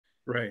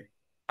Right.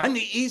 I'm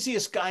the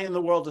easiest guy in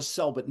the world to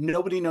sell, but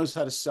nobody knows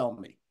how to sell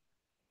me.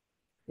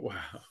 Wow.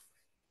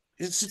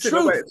 It's the You said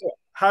nobody. truth. So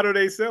how do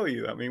they sell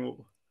you? I mean,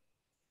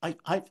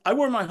 I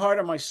wear my heart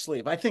on my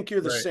sleeve. I think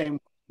you're the right, same,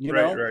 you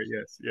right, know. right.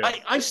 Yes,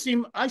 yes.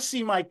 I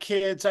see my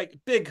kids, like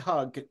big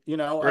hug,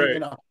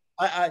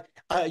 Right,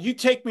 you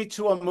take me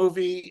to a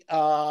movie,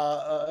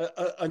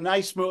 a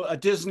nice movie, a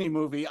Disney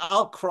movie,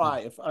 I'll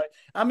cry.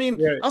 I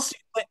mean, right,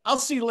 I'll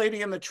see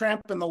Lady and the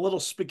Tramp and the little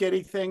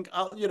spaghetti thing.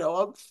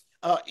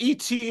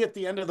 E.T. at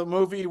the end of the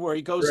movie where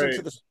he goes right.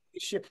 into the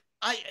spaceship.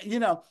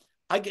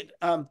 I get,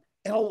 and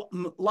a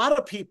lot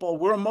of people,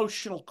 we're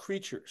emotional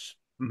creatures.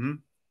 Hmm.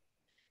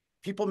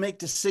 People make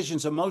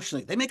decisions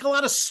emotionally. They make a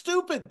lot of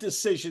stupid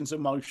decisions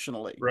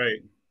emotionally Right,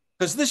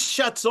 because this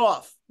shuts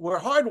off. We're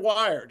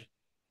hardwired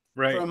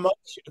for right,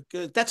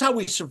 emotion. That's how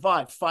we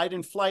survive, fight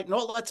and flight, and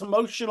all that's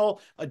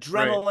emotional, right,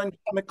 adrenaline,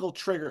 chemical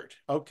triggered.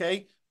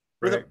 Okay,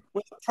 right.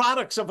 we're the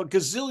products of a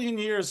gazillion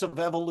years of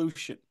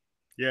evolution.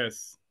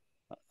 Yes.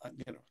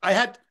 I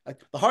had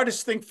the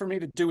hardest thing for me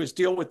to do is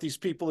deal with these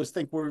people who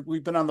think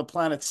we've been on the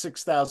planet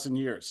 6,000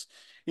 years.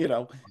 You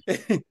know,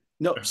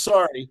 no,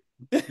 sorry.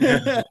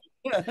 The,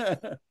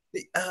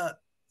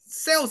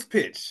 sales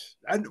pitch.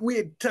 We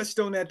had touched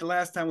on that the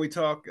last time we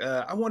talked.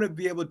 I want to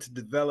be able to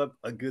develop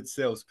a good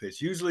sales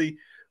pitch. Usually,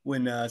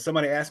 when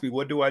somebody asks me,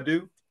 "What do I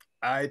do?"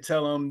 I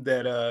tell them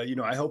that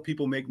I help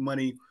people make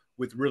money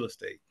with real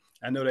estate.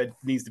 I know that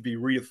needs to be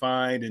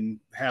redefined and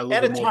have a little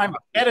Add bit a more time,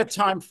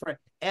 positive.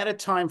 add a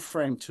time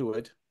frame to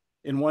it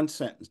in one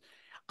sentence.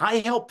 I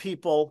help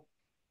people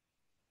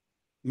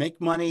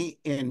make money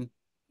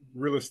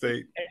Real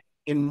estate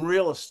in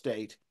real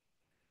estate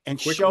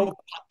and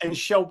quickly.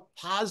 show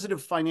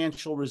positive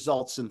financial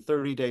results in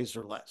 30 days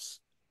or less.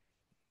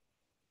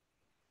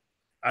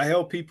 I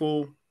help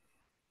people.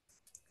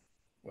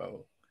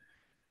 Well,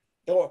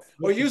 Or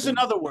help use people.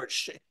 another word,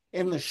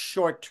 in the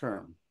short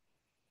term.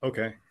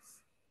 Okay.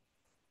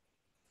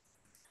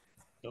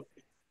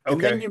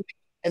 And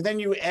then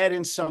Okay. you add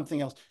in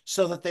something else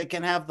so that they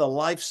can have the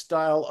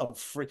lifestyle of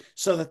free,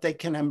 so that they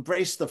can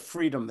embrace the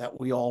freedom that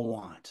we all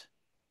want.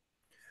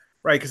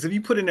 Right. Because if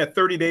you put in that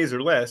 30 days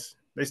or less,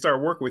 they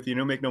start working with you. You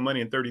don't make no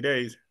money in 30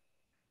 days.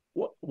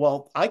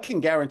 Well, I can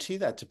guarantee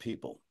that to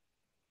people.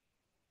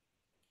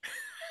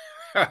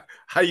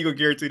 How you gonna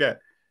guarantee that?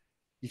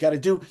 You got to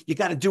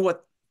do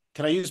what,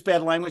 can I use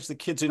bad language? The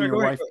kids in No, your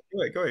go ahead. wife.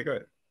 Go ahead. Go ahead. Go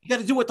ahead. You got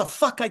to do what the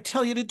fuck I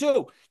tell you to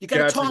do. You got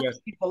to Gotcha. talk to Gotcha.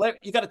 people.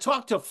 You got to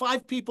talk to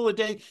 5 people a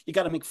day. You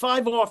got to make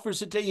 5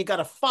 offers a day. You got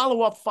to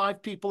follow up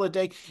 5 people a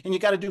day, and you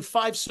got to do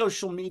 5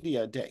 social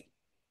media a day.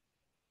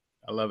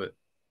 I love it.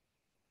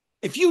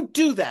 If you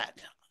do that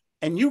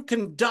and you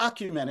can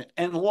document it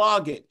and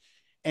log it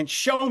and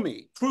show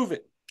me, prove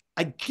it,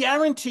 I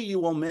guarantee you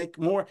will make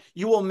more.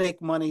 You will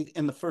make money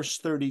in the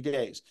first 30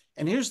 days.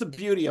 And here's the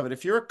beauty of it.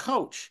 If you're a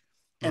coach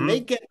and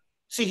Hmm.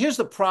 see, here's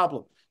the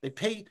problem.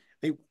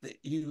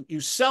 You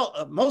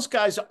sell, most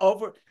guys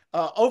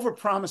over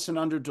promise and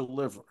under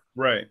deliver.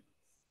 Right.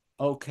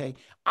 Okay.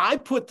 I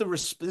put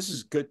this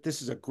is good.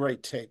 This is a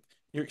great tape.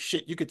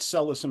 You could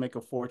sell this and make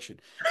a fortune.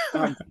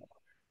 Um,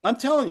 I'm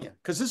telling you,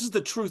 because this is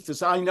the truth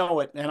as I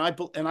know it, and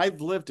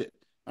I've lived it.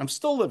 I'm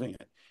still living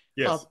it. Uh,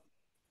 Yes.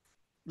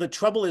 the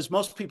trouble is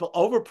most people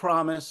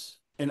overpromise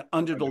and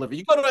underdeliver.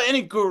 You go to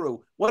any guru,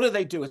 what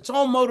do? It's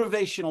all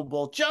motivational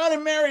bull. John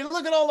and Mary,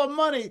 look at all the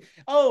money.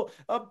 Oh,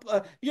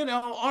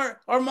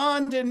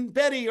 Armand and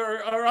Betty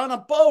are on a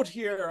boat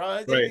here.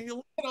 Right.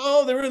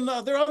 Oh,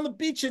 they're on the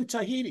beach in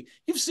Tahiti.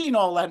 You've seen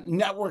all that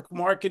network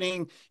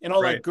marketing and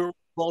all that Right. guru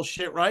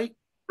bullshit, right?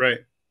 Right.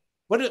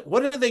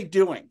 What are they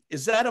doing?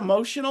 Is that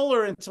emotional or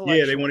Yeah, they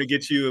intellectual? want to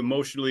get you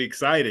emotionally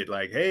excited.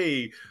 Like,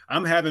 hey,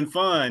 I'm having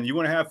fun. You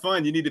want to have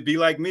fun? You need to be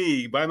like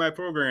me. Buy my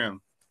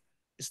program.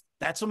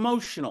 That's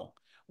emotional.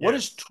 What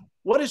does Yes.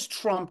 what does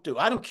Trump do?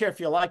 I don't care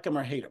if you like him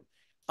or hate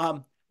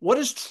him. What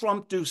does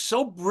Trump do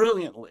so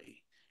brilliantly?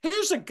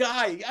 Here's a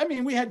guy. I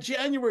mean, we had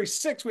January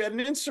 6th. We had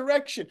an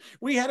insurrection.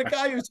 We had a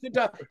guy who said,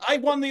 "I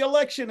won the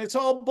election. It's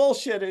all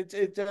bullshit.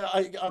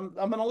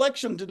 I'm an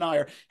election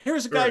denier."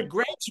 Here's a guy who Right.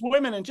 grants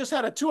women and just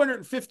had a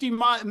 $250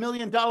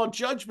 million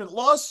judgment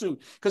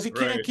lawsuit because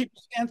Right.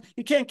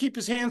 he can't keep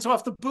his hands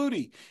off the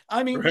booty.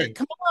 I mean, Right.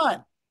 come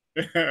on.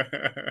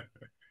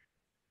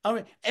 I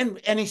mean,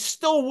 and he's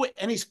still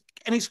and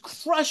he's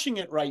crushing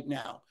it right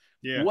now.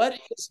 Yeah.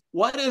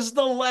 What is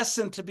the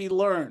lesson to be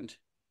learned?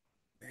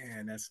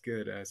 Man, that's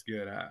good. That's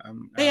good.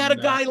 They had I'm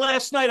a not. guy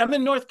last night. I'm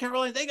in North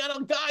Carolina. They got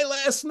a guy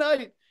last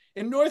night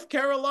in North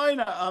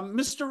Carolina,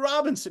 Mr.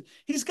 Robinson.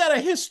 He's got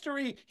a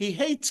history. He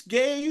hates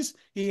gays.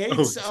 He Oh,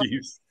 hates.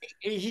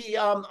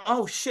 jeez.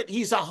 Oh shit.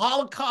 He's a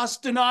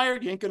Holocaust denier.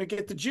 You ain't gonna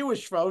get the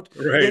Jewish vote.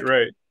 Right. You're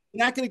Right.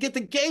 not gonna get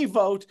the gay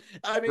vote.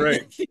 I mean,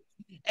 Right.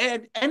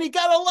 and he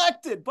got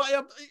elected by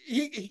a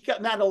he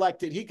got not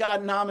elected. He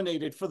got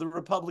nominated for the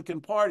Republican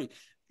Party.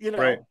 You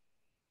Right. know,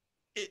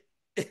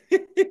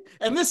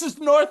 and this is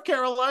North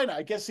Carolina.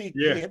 I guess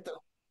Yeah.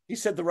 he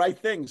said the right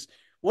things.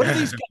 What are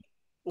these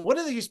What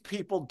are these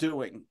people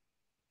doing?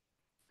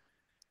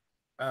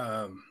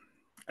 um,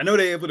 I know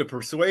they're able to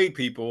persuade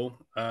people.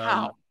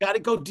 How? Got to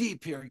go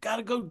deep here. Got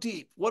to go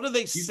deep. What are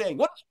they He's, saying?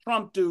 What does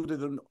Trump do to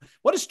them?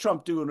 What does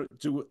Trump do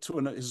to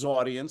his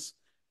audience?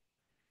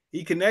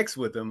 he connects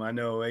with them. I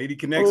know he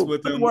connects Oh,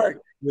 with good them work.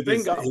 with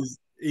Bingo. his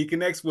he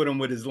connects with them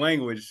with his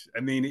language. I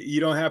mean, you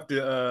don't have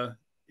to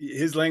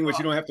his language.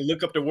 You Oh, don't have to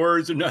look up the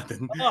words or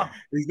nothing. oh,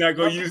 He's not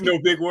going to use okay. no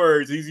big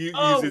words. He's using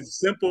Oh,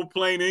 simple,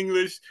 plain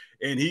English,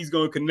 and he's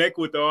going to connect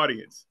with the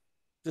audience.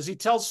 does he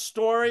tell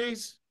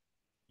stories?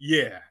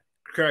 Yeah,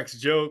 cracks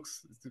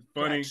jokes. It's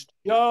funny. Cracks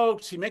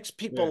jokes. He makes Yeah.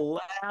 people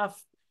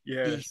laugh. He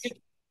Yes.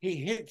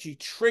 hit, he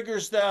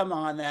triggers them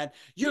on that.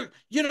 You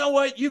know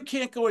what? You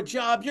can't go a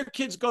job. Your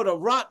kids go to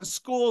rotten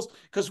schools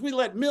because we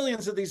let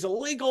millions of these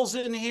illegals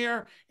in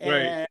here,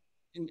 Right.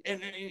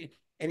 and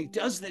he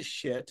does this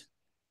shit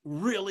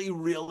really,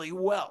 really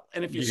well.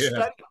 And if you Yeah.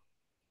 study,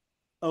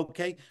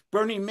 okay,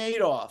 Bernie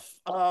Madoff,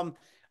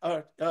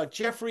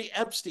 Jeffrey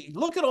Epstein,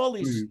 look at all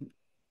Mm.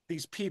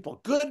 these people,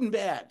 good and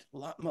bad. A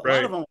lot of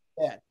Right. them are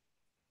bad.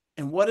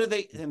 And what do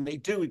they? And they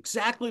do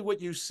exactly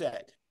what you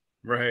said.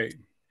 Right.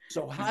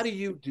 So how do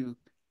you do?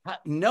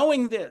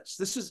 Knowing this,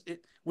 this is.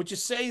 Would you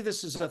say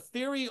this is a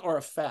theory or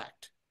a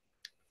fact?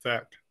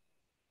 Fact.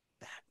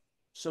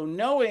 So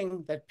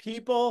knowing that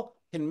people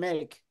can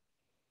make,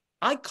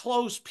 I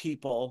close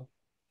people.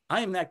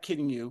 I am not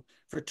kidding you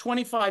for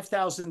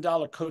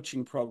 $25,000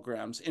 coaching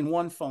programs in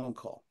one phone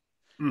call.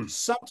 Mm.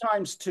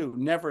 Sometimes two,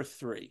 never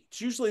three.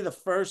 It's usually the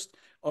first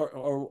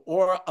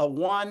or a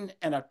one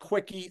and a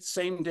quickie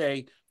same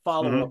day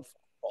follow Mm-hmm. up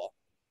call.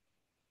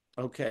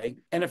 Okay,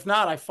 and if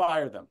not, I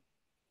fire them.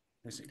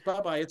 I say,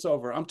 bye bye, it's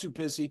over. I'm too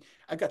busy.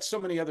 I got so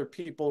many other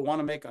people who want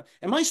to make,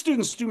 and my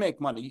students do make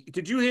money.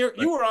 Did you hear?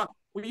 Right.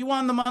 Were you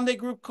on the Monday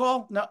group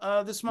call?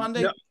 No, this No,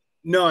 Monday?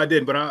 no, I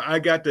didn't. But I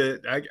got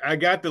I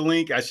got the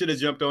link. I should have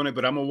jumped on it,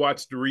 but I'm gonna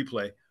watch the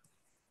replay.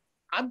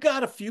 I've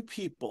got a few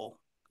people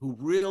who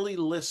really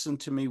listen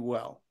to me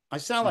well. I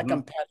sound like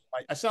Mm-hmm.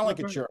 I sound like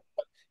a Okay. jerk,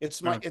 but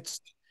it's,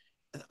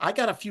 I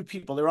got a few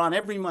people. They're on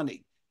every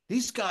Monday.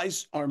 These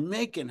guys are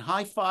making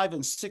high five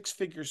and six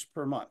figures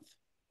per month.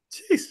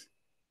 Jeez.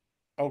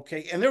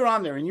 Okay. And they're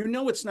on there, and you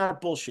know it's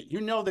not bullshit.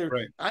 You know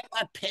Right. I'm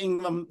not paying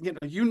them,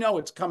 you know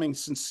it's coming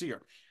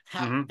sincere.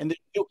 How Mm-hmm. and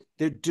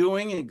they're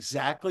doing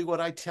exactly what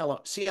I tell them.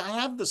 See, I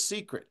have the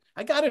secret.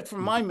 I got it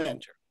from my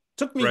mentor.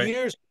 Took me Right.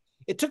 years.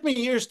 It took me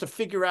years to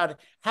figure out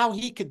how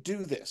he could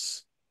do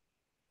this.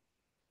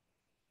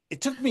 It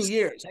took me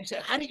years. I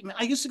said, how do you,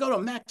 I used to go to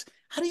Max,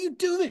 how do you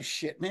do this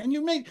shit, man?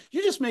 You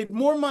just made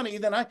more money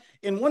than I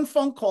in one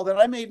phone call that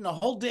I made in a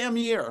whole damn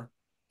year.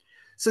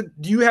 So,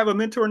 do you have a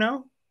mentor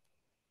now?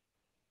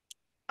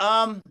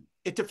 Um,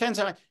 it depends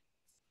on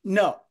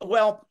no.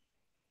 Well,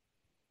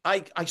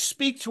 I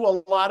speak to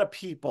a lot of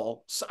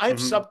people. So I have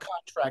Mm-hmm.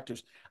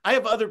 subcontractors. I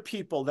have other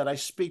people that I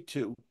speak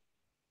to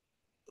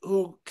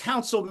who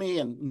counsel me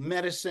in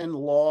medicine,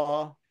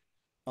 law,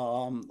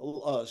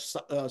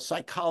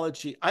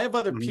 psychology. I have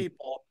other Mm-hmm.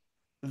 people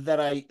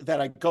that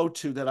I go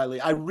to that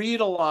I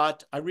read a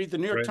lot. I read the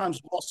New York Right. Times,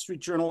 Wall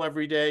Street Journal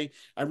every day.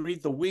 I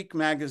read the Week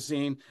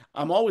magazine.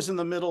 I'm always in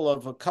the middle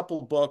of a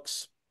couple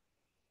books.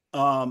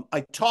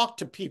 I talk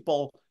to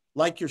people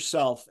like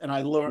yourself, and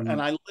I learn Mm-hmm.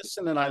 and I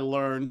listen and I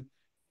learn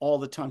all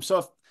the time. So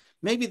if,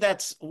 maybe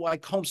that's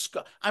like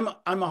homeschool. I'm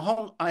a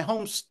home I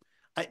home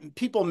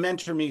people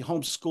mentor me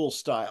homeschool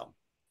style,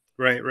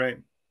 Right. Right.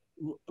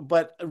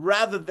 but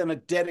rather than a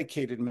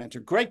dedicated mentor.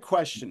 Great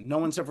question. No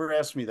one's ever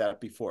asked me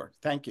that before.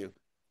 Thank you.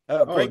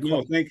 Oh Great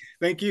no, question.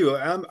 thank you.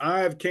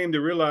 I've came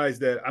to realize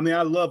that. I mean,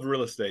 I love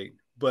real estate,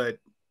 but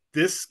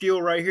this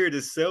skill right here,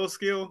 this sales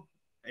skill,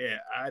 yeah,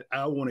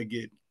 I want to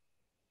get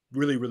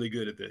really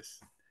good at this.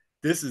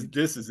 This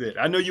is it.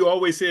 I know you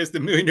always say it's the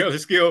 $1 million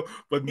skill,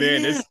 but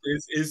man, Yeah.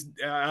 this is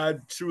I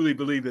truly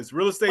believe this.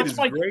 Real estate What's is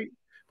my? great,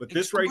 but It's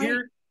this right great.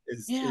 here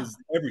Yeah. is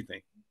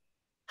everything.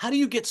 How do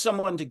you get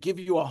someone to give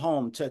you a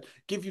home, to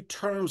give you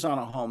terms on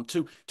a home,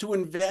 to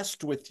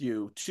invest with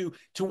you, to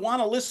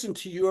want to listen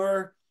to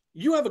your?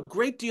 You have a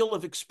great deal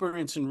of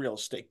experience in real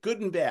estate, good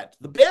and bad.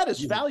 The bad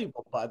is Yeah.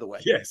 valuable, by the way.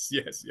 Yes,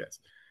 yes, yes.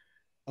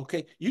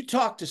 Okay, you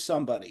talk to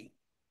somebody.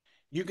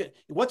 You get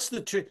what's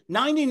the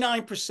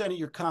 99% of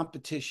your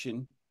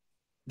competition?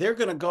 They're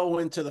going to go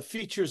into the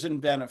features and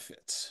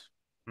benefits.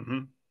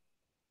 Mm-hmm.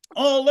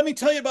 Oh, let me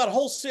tell you about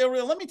wholesale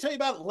real. Let me tell you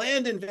about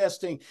land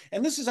investing.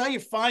 And this is how you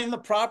find the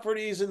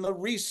properties and the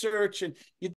research. And you